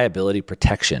liability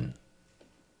protection.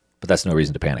 But that's no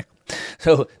reason to panic.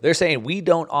 So they're saying we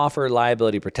don't offer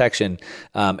liability protection.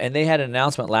 And they had an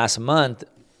announcement last month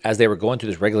as they were going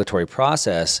through this regulatory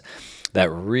process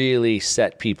that really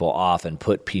set people off and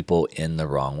put people in the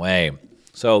wrong way.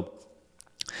 So,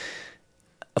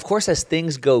 of course, as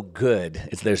things go good,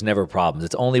 there's never problems.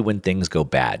 It's only when things go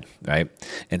bad, right?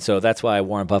 And so that's why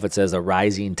Warren Buffett says a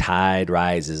rising tide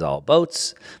rises all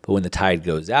boats, but when the tide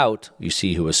goes out, you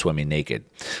see who is swimming naked.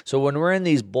 So when we're in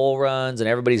these bull runs and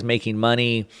everybody's making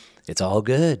money, it's all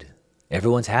good.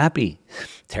 Everyone's happy.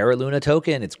 Terra Luna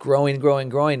token, it's growing.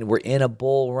 We're in a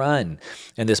bull run.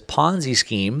 And this Ponzi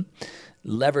scheme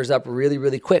levers up really,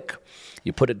 really quick.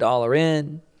 You put $1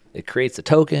 in, it creates a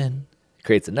token.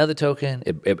 creates another token.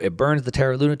 It burns the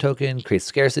Terra Luna token, creates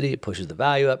scarcity, it pushes the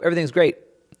value up. Everything's great.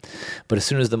 But as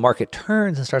soon as the market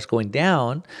turns and starts going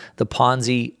down, the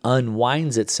Ponzi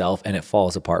unwinds itself and it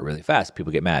falls apart really fast.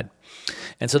 People get mad.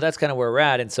 And so that's kind of where we're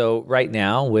at. And so right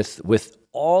now, with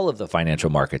all of the financial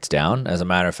markets down, as a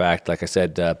matter of fact, like I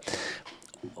said,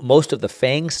 most of the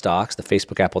FANG stocks, the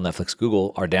Facebook, Apple, Netflix,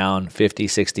 Google, are down 50,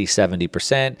 60,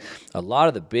 70%. A lot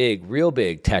of the real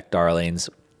big tech darlings,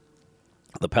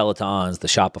 the Pelotons, the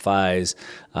Shopifys,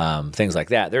 things like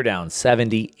that, they're down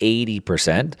 70,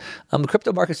 80%. The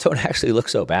crypto markets don't actually look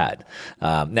so bad.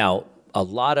 Now, a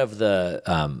lot of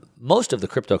most of the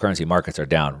cryptocurrency markets are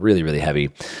down really, really heavy.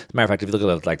 As a matter of fact, if you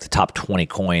look at like the top 20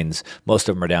 coins, most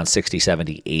of them are down 60,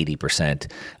 70,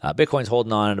 80%. Bitcoin's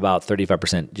holding on at about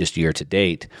 35% just year to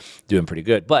date, doing pretty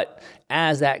good. But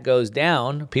as that goes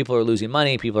down, people are losing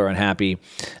money, people are unhappy.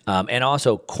 And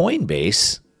also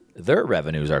Coinbase, their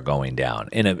revenues are going down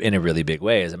in a really big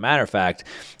way. As a matter of fact,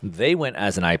 they went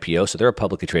as an IPO, so they're a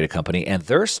publicly traded company, and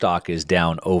their stock is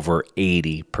down over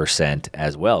 80%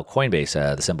 as well. Coinbase,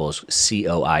 the symbol is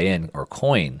COIN or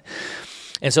coin.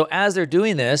 And so as they're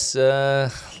doing this,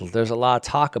 there's a lot of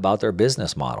talk about their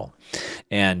business model.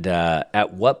 And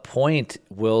at what point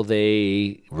will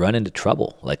they run into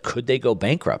trouble? Like, could they go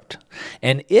bankrupt?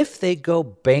 And if they go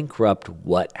bankrupt,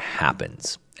 what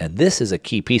happens? And this is a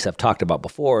key piece I've talked about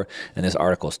before, and this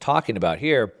article is talking about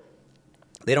here.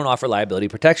 They don't offer liability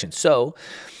protection. So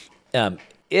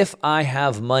if I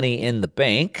have money in the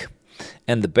bank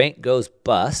and the bank goes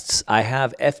busts, I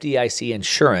have FDIC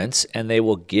insurance, and they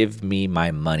will give me my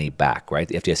money back, right?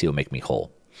 The FDIC will make me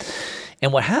whole.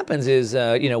 And what happens is,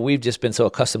 we've just been so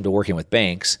accustomed to working with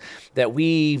banks that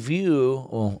we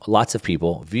lots of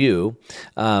people view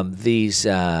these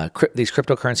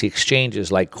cryptocurrency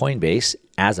exchanges like Coinbase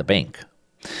as a bank.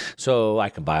 So I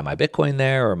can buy my Bitcoin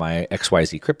there or my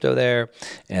XYZ crypto there,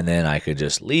 and then I could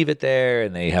just leave it there,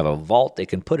 and they have a vault they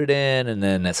can put it in, and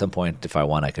then at some point, if I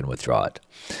want, I can withdraw it.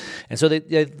 And so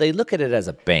they look at it as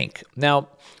a bank. Now,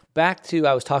 back to,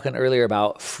 I was talking earlier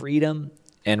about freedom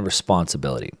and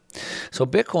responsibility. So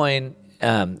Bitcoin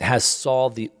has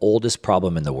solved the oldest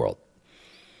problem in the world.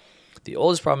 The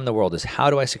oldest problem in the world is, how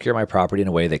do I secure my property in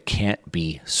a way that can't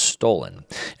be stolen?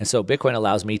 And so Bitcoin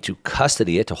allows me to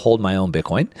custody it, to hold my own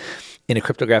Bitcoin in a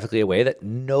cryptographically way that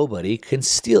nobody can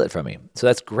steal it from me. So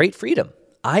that's great freedom.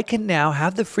 I can now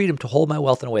have the freedom to hold my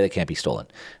wealth in a way that can't be stolen.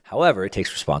 However, it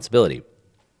takes responsibility.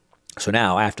 So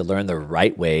now I have to learn the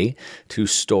right way to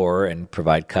store and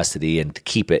provide custody and to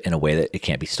keep it in a way that it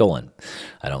can't be stolen.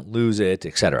 I don't lose it,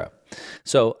 etc.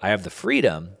 So I have the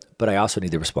freedom, but I also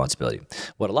need the responsibility.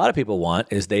 What a lot of people want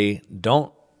is they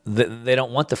don't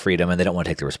want the freedom and they don't want to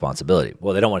take the responsibility.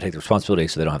 Well, they don't want to take the responsibility,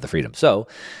 so they don't have the freedom. So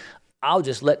I'll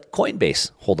just let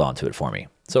Coinbase hold on to it for me.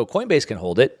 So Coinbase can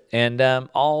hold it, and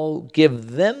I'll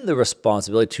give them the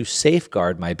responsibility to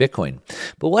safeguard my Bitcoin.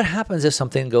 But what happens if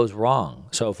something goes wrong?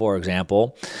 So, for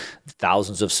example,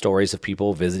 thousands of stories of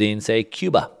people visiting, say,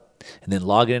 Cuba, and then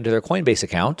log into their Coinbase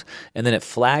account, and then it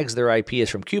flags their IP as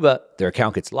from Cuba. Their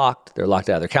account gets locked. They're locked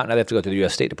out of their account. Now they have to go to the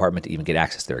U.S. State Department to even get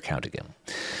access to their account again.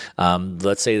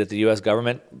 Let's say that the U.S.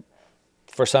 government,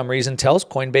 for some reason, tells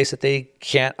Coinbase that they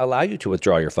can't allow you to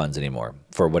withdraw your funds anymore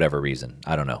for whatever reason.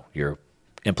 I don't know. You're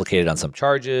implicated on some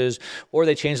charges, or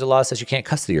they change the law that says you can't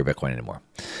custody your Bitcoin anymore.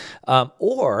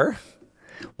 Or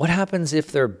what happens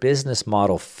if their business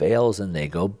model fails and they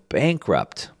go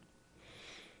bankrupt?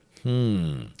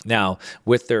 Now,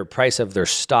 with their price of their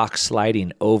stock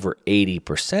sliding over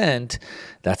 80%,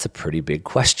 that's a pretty big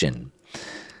question.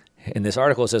 In this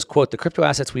article, it says, quote, "The crypto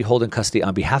assets we hold in custody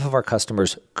on behalf of our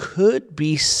customers could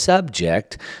be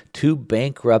subject to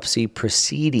bankruptcy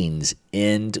proceedings,"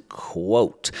 end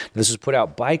quote. This was put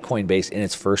out by Coinbase in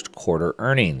its first quarter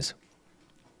earnings.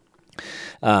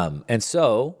 And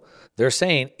so they're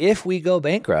saying, if we go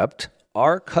bankrupt,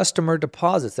 our customer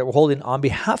deposits that we're holding on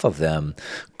behalf of them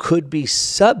could be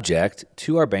subject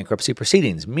to our bankruptcy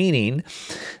proceedings, meaning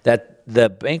that the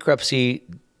bankruptcy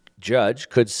judge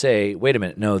could say, wait a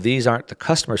minute, no, these aren't the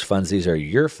customer's funds, these are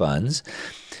your funds.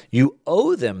 You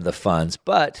owe them the funds,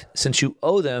 but since you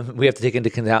owe them, we have to take into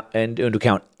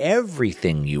account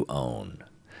everything you own.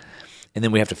 And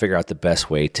then we have to figure out the best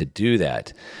way to do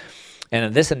that.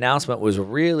 And this announcement was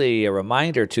really a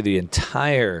reminder to the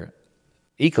entire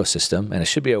ecosystem, and it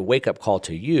should be a wake-up call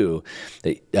to you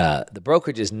that the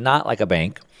brokerage is not like a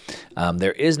bank.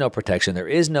 There is no protection. There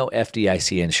is no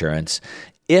FDIC insurance.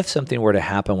 If something were to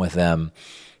happen with them,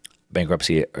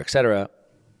 bankruptcy, et cetera,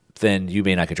 then you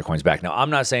may not get your coins back. Now, I'm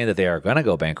not saying that they are going to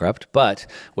go bankrupt, but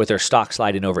with their stock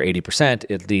sliding over 80%,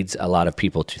 it leads a lot of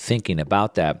people to thinking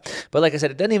about that. But like I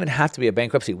said, it doesn't even have to be a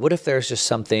bankruptcy. What if there's just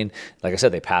something, like I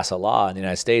said, they pass a law in the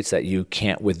United States that you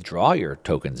can't withdraw your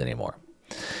tokens anymore?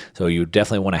 So you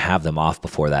definitely want to have them off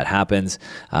before that happens.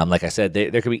 Like I said,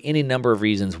 there could be any number of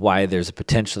reasons why there's a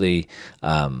potentially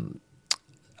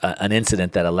an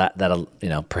incident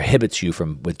that prohibits you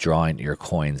from withdrawing your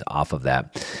coins off of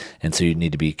that, and so you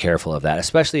need to be careful of that,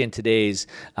 especially in today's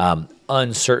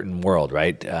uncertain world.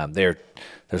 Right? There's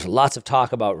lots of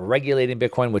talk about regulating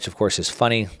Bitcoin, which of course is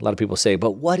funny. A lot of people say,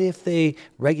 "But what if they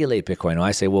regulate Bitcoin?" Well,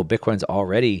 I say, "Well, Bitcoin's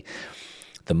already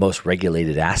the most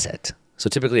regulated asset." So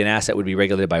typically, an asset would be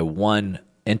regulated by one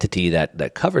entity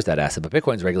that covers that asset, but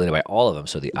Bitcoin is regulated by all of them.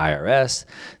 So the IRS,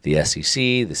 the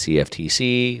SEC, the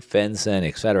CFTC, FinCEN,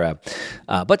 etc.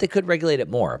 But they could regulate it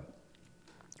more.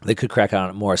 They could crack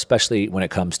on it more, especially when it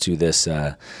comes to this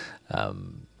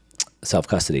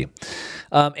self-custody.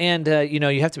 You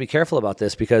have to be careful about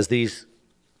this because these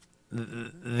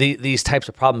types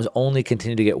of problems only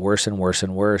continue to get worse and worse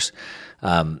and worse.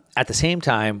 At the same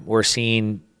time, we're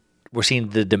seeing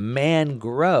the demand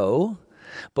grow,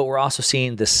 but we're also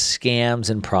seeing the scams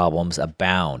and problems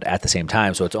abound at the same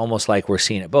time. So it's almost like we're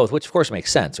seeing it both, which of course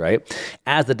makes sense, right?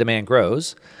 As the demand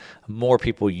grows, more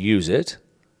people use it,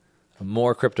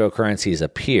 more cryptocurrencies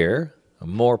appear,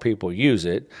 more people use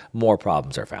it, more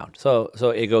problems are found. So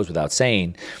it goes without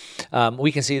saying.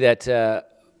 We can see that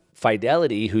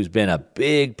Fidelity, who's been a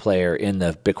big player in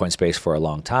the Bitcoin space for a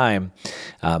long time,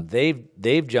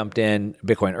 they've jumped in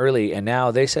Bitcoin early, and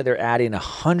now they said they're adding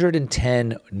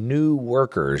 110 new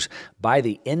workers by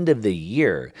the end of the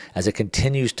year as it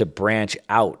continues to branch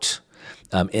out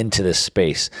into this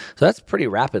space. So that's pretty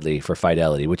rapidly for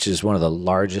Fidelity, which is one of the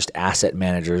largest asset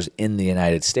managers in the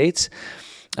United States.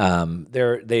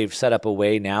 They've set up a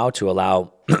way now to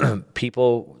allow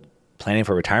people planning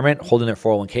for retirement, holding their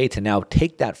 401k, to now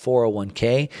take that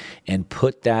 401k and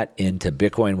put that into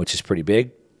Bitcoin, which is pretty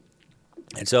big.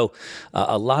 And so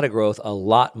a lot of growth, a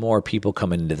lot more people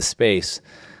coming into the space,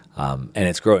 and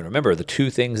it's growing. Remember, the two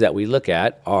things that we look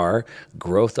at are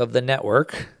growth of the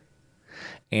network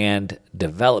and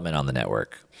development on the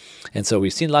network. And so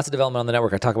we've seen lots of development on the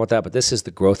network. I talk about that, but this is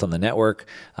the growth on the network.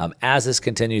 As this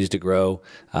continues to grow,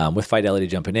 with Fidelity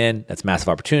jumping in, that's massive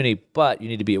opportunity. But you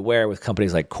need to be aware with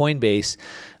companies like Coinbase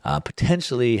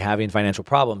potentially having financial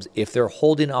problems. If they're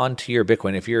holding on to your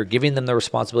Bitcoin, if you're giving them the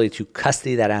responsibility to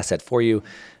custody that asset for you,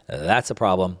 that's a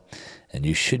problem. And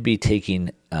you should be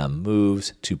taking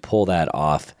moves to pull that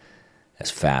off as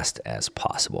fast as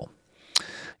possible.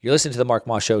 You're listening to The Mark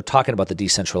Moss Show, talking about the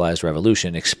decentralized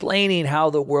revolution, explaining how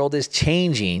the world is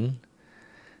changing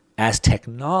as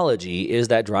technology is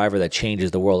that driver that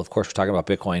changes the world. Of course, we're talking about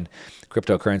Bitcoin,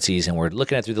 cryptocurrencies, and we're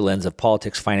looking at it through the lens of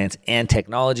politics, finance, and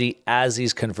technology as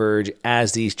these converge,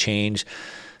 as these change,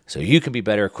 so you can be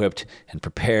better equipped and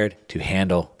prepared to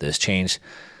handle this change.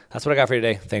 That's what I got for you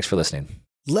today. Thanks for listening.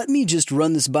 "Let me just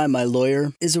run this by my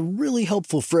lawyer" is a really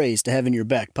helpful phrase to have in your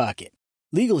back pocket.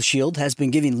 Legal Shield has been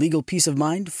giving legal peace of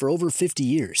mind for over 50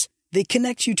 years. They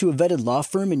connect you to a vetted law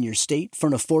firm in your state for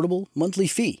an affordable monthly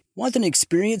fee. Want an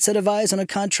experienced set of eyes on a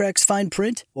contract's fine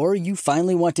print? Or you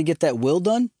finally want to get that will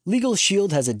done? Legal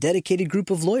Shield has a dedicated group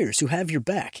of lawyers who have your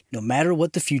back, no matter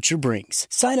what the future brings.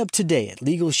 Sign up today at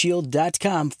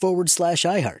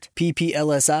LegalShield.com/iHeart.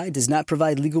 PPLSI does not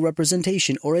provide legal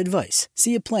representation or advice.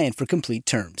 See a plan for complete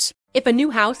terms. If a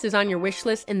new house is on your wish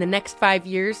list in the next 5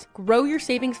 years, grow your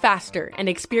savings faster and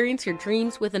experience your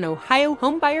dreams with an Ohio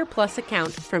Homebuyer Plus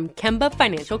account from Kemba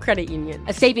Financial Credit Union.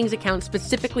 A savings account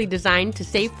specifically designed to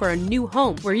save for a new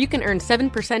home, where you can earn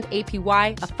 7%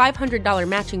 APY, a $500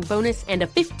 matching bonus, and a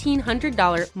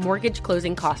 $1,500 mortgage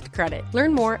closing cost credit.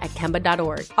 Learn more at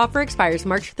Kemba.org. Offer expires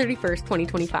March 31st,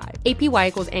 2025. APY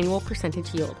equals annual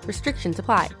percentage yield. Restrictions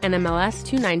apply. NMLS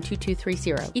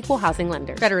 292230. Equal housing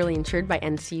lender. Federally insured by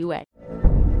NCUA.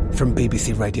 From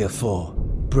BBC Radio 4,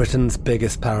 Britain's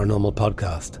biggest paranormal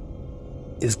podcast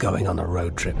is going on a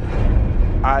road trip.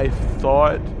 I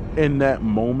thought in that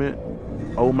moment,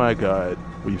 oh my God,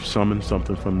 we've summoned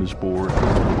something from this board.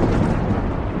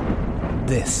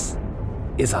 This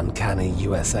is Uncanny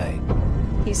USA.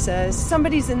 He says,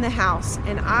 somebody's in the house,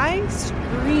 and I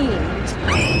screamed.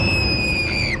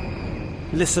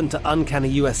 Listen to Uncanny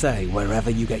USA wherever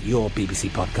you get your BBC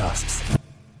podcasts,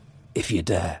 if you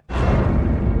dare.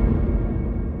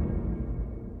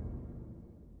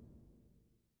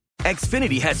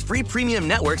 Xfinity has free premium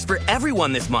networks for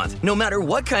everyone this month, no matter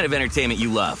what kind of entertainment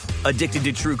you love. Addicted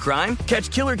to true crime?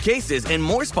 Catch killer cases and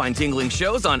more spine-tingling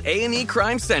shows on A&E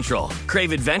Crime Central.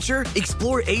 Crave adventure?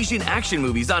 Explore Asian action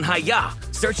movies on Hi-YAH.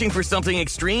 Searching for something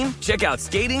extreme? Check out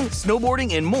skating,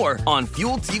 snowboarding, and more on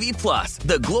Fuel TV Plus,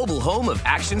 the global home of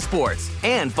action sports.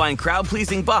 And find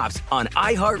crowd-pleasing bops on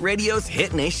iHeartRadio's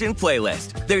Hit Nation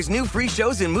playlist. There's new free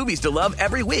shows and movies to love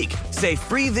every week. Say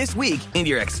free this week in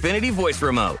your Xfinity voice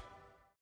remote.